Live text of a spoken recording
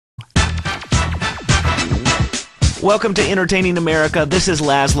Welcome to Entertaining America. This is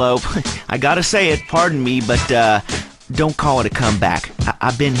Laszlo. I gotta say it, pardon me, but don't call it a comeback.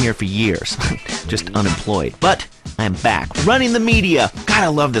 I've been here for years, just unemployed. But I'm back, running the media. God, I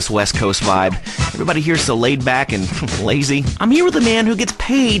love this West Coast vibe. Everybody here's so laid back and lazy. I'm here with a man who gets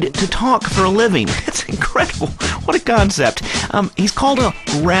paid to talk for a living. It's incredible. What a concept. He's called a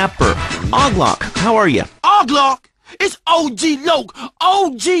rapper. Og-Loc, how are you? Og-Loc? It's Og-Loc.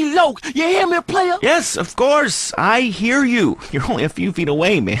 Og-Loc. You hear me, player? Yes, of course. I hear you. You're only a few feet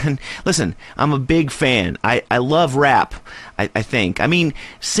away, man. Listen, I'm a big fan. I love rap, I think. I mean,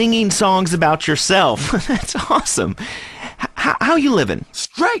 singing songs about yourself. That's awesome. How you living?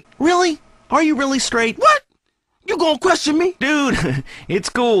 Straight. Really? Are you really straight? What? You gonna question me? Dude, it's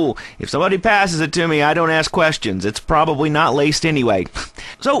cool. If somebody passes it to me, I don't ask questions. It's probably not laced anyway.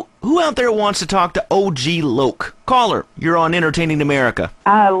 So, who out there wants to talk to Og-Loc? Caller, you're on Entertaining America.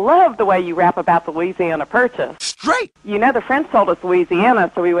 I love the way you rap about the Louisiana Purchase. Straight. You know the French sold us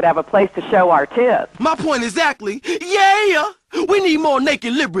Louisiana so we would have a place to show our tits. My point exactly. Yeah. We need more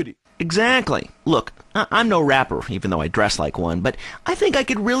naked liberty. Exactly. Look, I'm no rapper, even though I dress like one, but I think I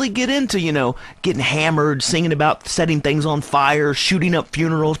could really get into, getting hammered, singing about setting things on fire, shooting up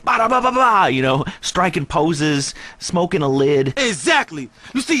funerals, striking poses, smoking a lid. Exactly.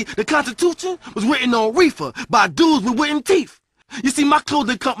 You see, the Constitution was written on reefer by dudes with wooden teeth. You see, my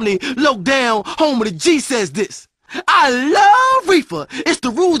clothing company, Low Down, home of the G, says this. I love reefer. It's the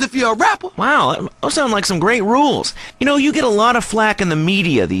rules if you're a rapper. Wow, those sound like some great rules. You get a lot of flack in the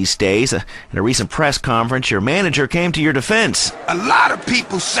media these days. At a recent press conference, your manager came to your defense. A lot of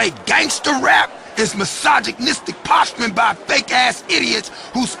people say gangster rap is misogynistic posturing by fake-ass idiots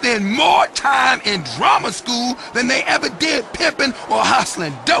who spend more time in drama school than they ever did pimping or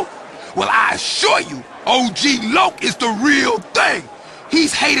hustling dope. Well, I assure you, Og-Loc is the real thing.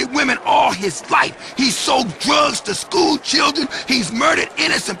 He's hated women all his life. He's sold drugs to school children. He's murdered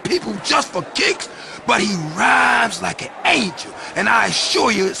innocent people just for kicks. But he rhymes like an angel. And I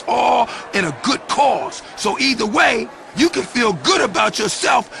assure you it's all in a good cause. So either way, you can feel good about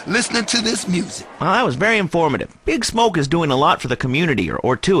yourself listening to this music. Well, that was very informative. Big Smoke is doing a lot for the community,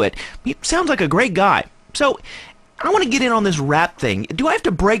 or to it. He sounds like a great guy. So, I want to get in on this rap thing. Do I have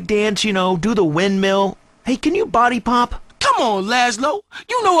to break dance, do the windmill? Hey, can you body pop? Come on, Laszlo.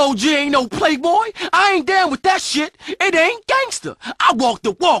 You know OG ain't no playboy. I ain't down with that shit. It ain't gangster. I walk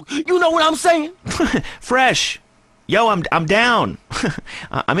the walk. You know what I'm saying? Fresh. Yo, I'm down.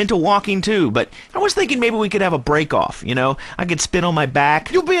 I'm into walking too, but I was thinking maybe we could have a break-off, I could spin on my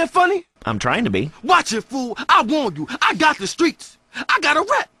back. You being funny? I'm trying to be. Watch it, fool. I warn you. I got the streets. I got a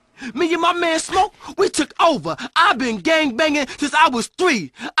rep. Me and my man Smoke, we took over. I've been gang-banging since I was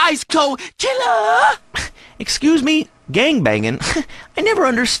 3. Ice cold killer. Excuse me? Gang-banging? I never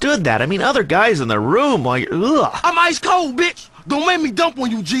understood that. I mean, other guys in the room while you're... Ugh. I'm ice cold, bitch. Don't make me dump on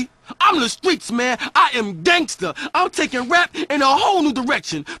you, G. I'm the streets, man. I am gangster. I'm taking rap in a whole new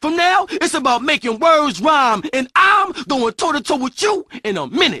direction. From now, it's about making words rhyme. And I'm going toe-to-toe with you in a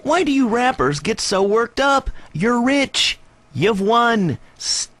minute. Why do you rappers get so worked up? You're rich. You've won.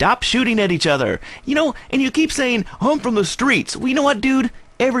 Stop shooting at each other. And you keep saying, I'm from the streets. Well, you know what, dude?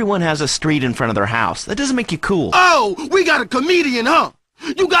 Everyone has a street in front of their house. That doesn't make you cool. Oh, we got a comedian, huh?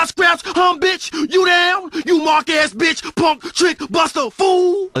 You got scraps, huh, bitch? You down? You mark-ass bitch, punk, trick, buster,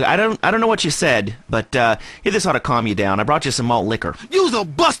 fool? Look, I don't know what you said, but here, this ought to calm you down. I brought you some malt liquor. You's a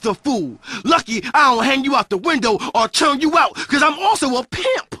buster fool. Lucky I don't hang you out the window or turn you out, because I'm also a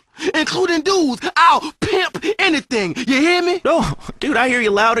pimp. Including dudes, I'll pimp anything. You hear me? Oh, dude, I hear you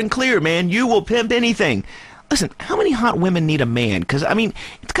loud and clear, man. You will pimp anything. Listen, how many hot women need a man? Because,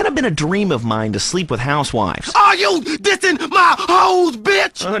 it's kind of been a dream of mine to sleep with housewives. Are you dissing my hoes,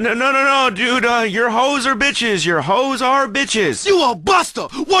 bitch? No, dude. Your hoes are bitches. Your hoes are bitches. You a buster.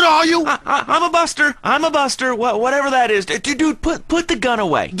 What are you? I'm a buster. I'm a buster. Whatever that is. Dude, put the gun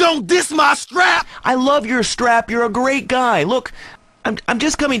away. Don't diss my strap. I love your strap. You're a great guy. Look, I'm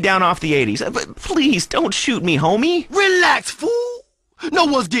just coming down off the 80s. But please, don't shoot me, homie. Relax, fool. No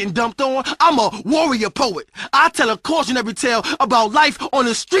one's getting dumped on. I'm a warrior poet. I tell a cautionary tale about life on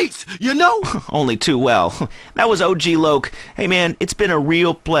the streets, Only too well. That was Og-Loc. Hey, man, it's been a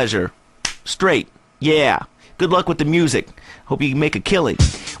real pleasure. Straight. Yeah. Good luck with the music. Hope you can make a killing.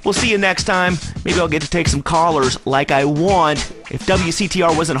 We'll see you next time. Maybe I'll get to take some callers like I want. If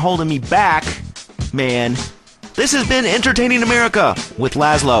WCTR wasn't holding me back, man. This has been Entertaining America with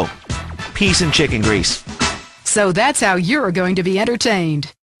Laszlo. Peace and chicken grease. So that's how you're going to be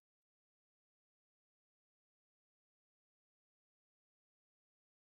entertained.